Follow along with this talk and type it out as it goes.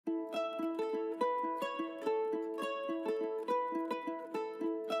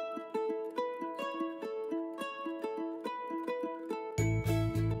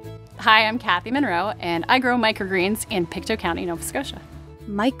Hi, I'm Cathy Monroe, and I grow microgreens in Pictou County, Nova Scotia.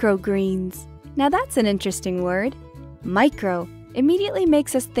 Microgreens. Now that's an interesting word. Micro immediately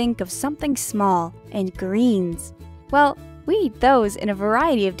makes us think of something small, and greens. Well, we eat those in a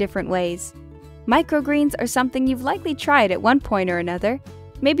variety of different ways. Microgreens are something you've likely tried at one point or another,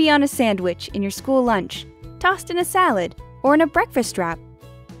 maybe on a sandwich in your school lunch, tossed in a salad, or in a breakfast wrap.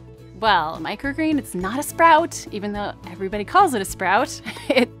 Well, microgreen, it's not a sprout, even though everybody calls it a sprout.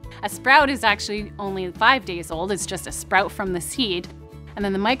 A sprout is actually only 5 days old. It's just a sprout from the seed. And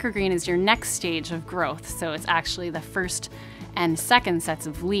then the microgreen is your next stage of growth. So it's actually the first and second sets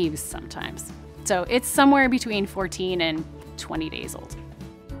of leaves sometimes. So it's somewhere between 14 and 20 days old.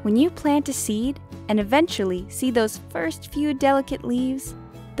 When you plant a seed and eventually see those first few delicate leaves,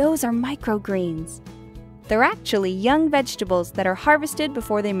 those are microgreens. They're actually young vegetables that are harvested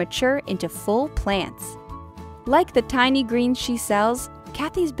before they mature into full plants. Like the tiny greens she sells,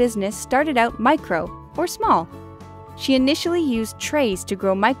 Cathy's business started out micro, or small. She initially used trays to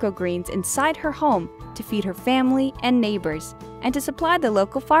grow microgreens inside her home to feed her family and neighbors, and to supply the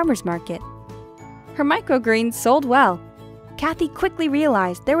local farmers market. Her microgreens sold well. Cathy quickly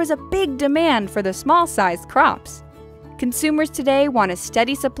realized there was a big demand for the small-sized crops. Consumers today want a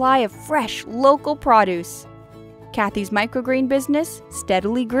steady supply of fresh, local produce. Cathy's microgreen business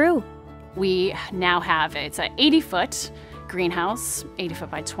steadily grew. We now have, it's an 80-foot greenhouse, 80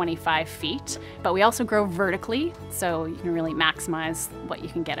 foot by 25 feet, but we also grow vertically, so you can really maximize what you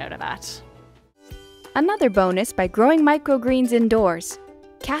can get out of that. Another bonus by growing microgreens indoors,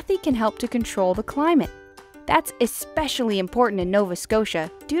 Cathy can help to control the climate. That's especially important in Nova Scotia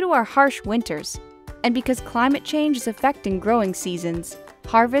due to our harsh winters, and because climate change is affecting growing seasons,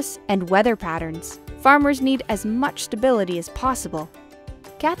 harvests, and weather patterns. Farmers need as much stability as possible.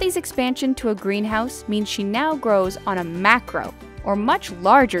 Cathy's expansion to a greenhouse means she now grows on a macro, or much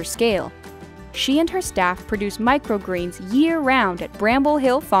larger scale. She and her staff produce microgreens year-round at Bramble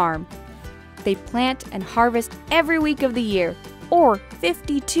Hill Farm. They plant and harvest every week of the year, or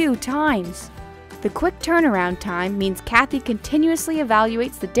 52 times. The quick turnaround time means Cathy continuously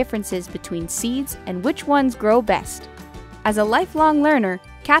evaluates the differences between seeds and which ones grow best. As a lifelong learner,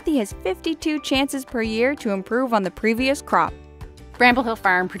 Cathy has 52 chances per year to improve on the previous crop. Bramble Hill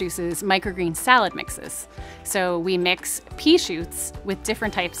Farm produces microgreen salad mixes. So we mix pea shoots with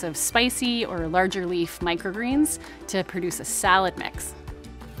different types of spicy or larger leaf microgreens to produce a salad mix.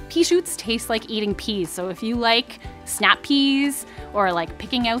 Pea shoots taste like eating peas, so if you like snap peas or like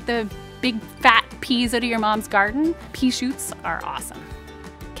picking out the big fat peas out of your mom's garden, pea shoots are awesome.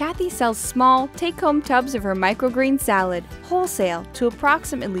 Cathy sells small, take-home tubs of her microgreen salad wholesale to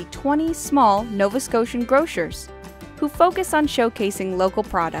approximately 20 small Nova Scotian grocers who focus on showcasing local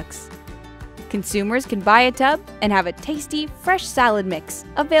products. Consumers can buy a tub and have a tasty, fresh salad mix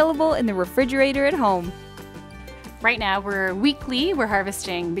available in the refrigerator at home. Right now, we're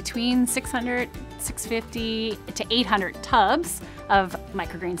harvesting between 600, 650 to 800 tubs of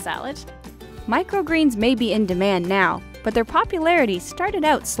microgreen salad. Microgreens may be in demand now, but their popularity started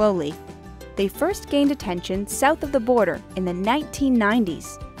out slowly. They first gained attention south of the border in the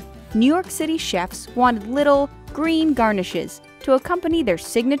 1990s. New York City chefs wanted little, green garnishes to accompany their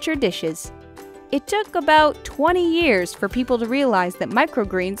signature dishes. It took about 20 years for people to realize that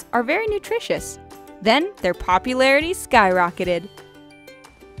microgreens are very nutritious. Then their popularity skyrocketed.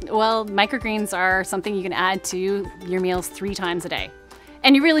 Well, microgreens are something you can add to your meals 3 times a day.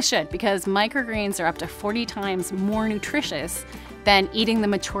 And you really should, because microgreens are up to 40 times more nutritious than eating the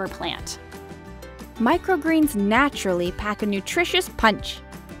mature plant. Microgreens naturally pack a nutritious punch.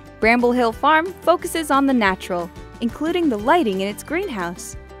 Bramble Hill Farm focuses on the natural, including the lighting in its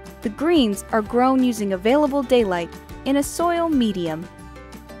greenhouse. The greens are grown using available daylight in a soil medium.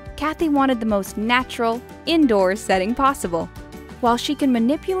 Cathy wanted the most natural, indoor setting possible. While she can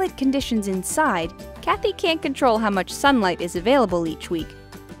manipulate conditions inside, Cathy can't control how much sunlight is available each week.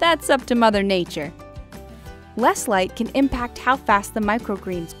 That's up to Mother Nature. Less light can impact how fast the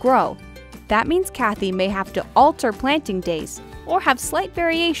microgreens grow. That means Cathy may have to alter planting days or have slight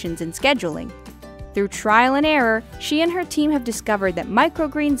variations in scheduling. Through trial and error, she and her team have discovered that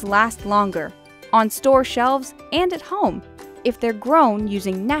microgreens last longer, on store shelves and at home, if they're grown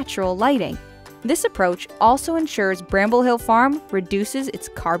using natural lighting. This approach also ensures Bramble Hill Farm reduces its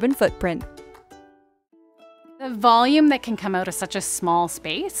carbon footprint. The volume that can come out of such a small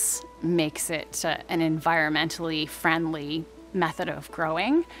space makes it an environmentally friendly method of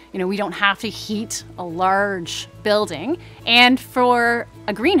growing. We don't have to heat a large building. And for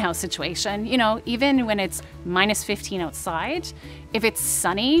a greenhouse situation, even when it's -15 outside, if it's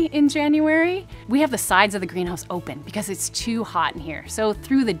sunny in January, we have the sides of the greenhouse open because it's too hot in here. So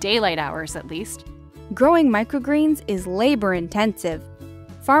through the daylight hours at least. Growing microgreens is labor intensive.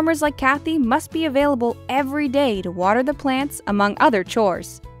 Farmers like Cathy must be available every day to water the plants, among other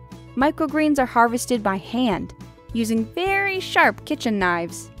chores. Microgreens are harvested by hand, using very sharp kitchen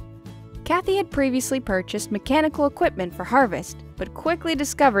knives. Cathy had previously purchased mechanical equipment for harvest, but quickly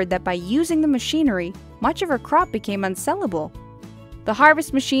discovered that by using the machinery, much of her crop became unsellable. The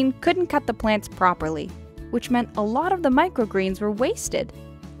harvest machine couldn't cut the plants properly, which meant a lot of the microgreens were wasted.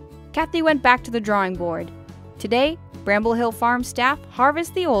 Cathy went back to the drawing board. Today, Bramble Hill Farm staff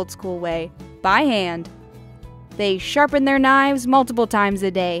harvest the old school way, by hand. They sharpen their knives multiple times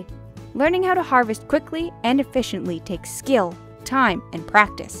a day. Learning how to harvest quickly and efficiently takes skill, time, and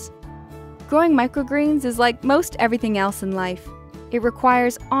practice. Growing microgreens is like most everything else in life. It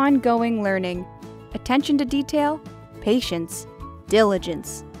requires ongoing learning, attention to detail, patience,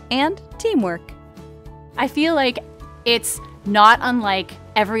 diligence, and teamwork. I feel like it's not unlike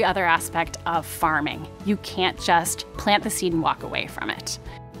every other aspect of farming. You can't just plant the seed and walk away from it.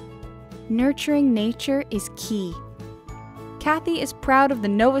 Nurturing nature is key. Cathy is proud of the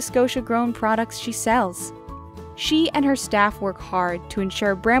Nova Scotia-grown products she sells. She and her staff work hard to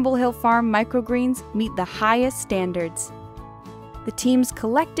ensure Bramble Hill Farm microgreens meet the highest standards. The team's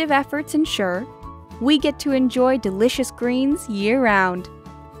collective efforts ensure we get to enjoy delicious greens year-round.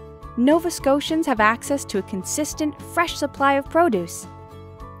 Nova Scotians have access to a consistent, fresh supply of produce.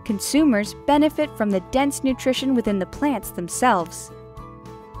 Consumers benefit from the dense nutrition within the plants themselves.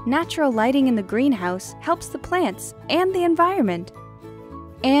 Natural lighting in the greenhouse helps the plants and the environment.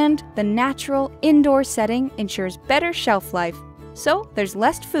 And the natural indoor setting ensures better shelf life, so there's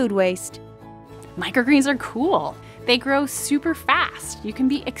less food waste. Microgreens are cool. They grow super fast. You can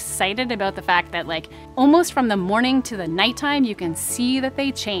be excited about the fact that almost from the morning to the nighttime, you can see that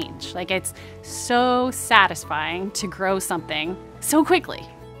they change. It's so satisfying to grow something so quickly.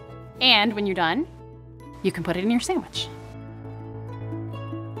 And when you're done, you can put it in your sandwich.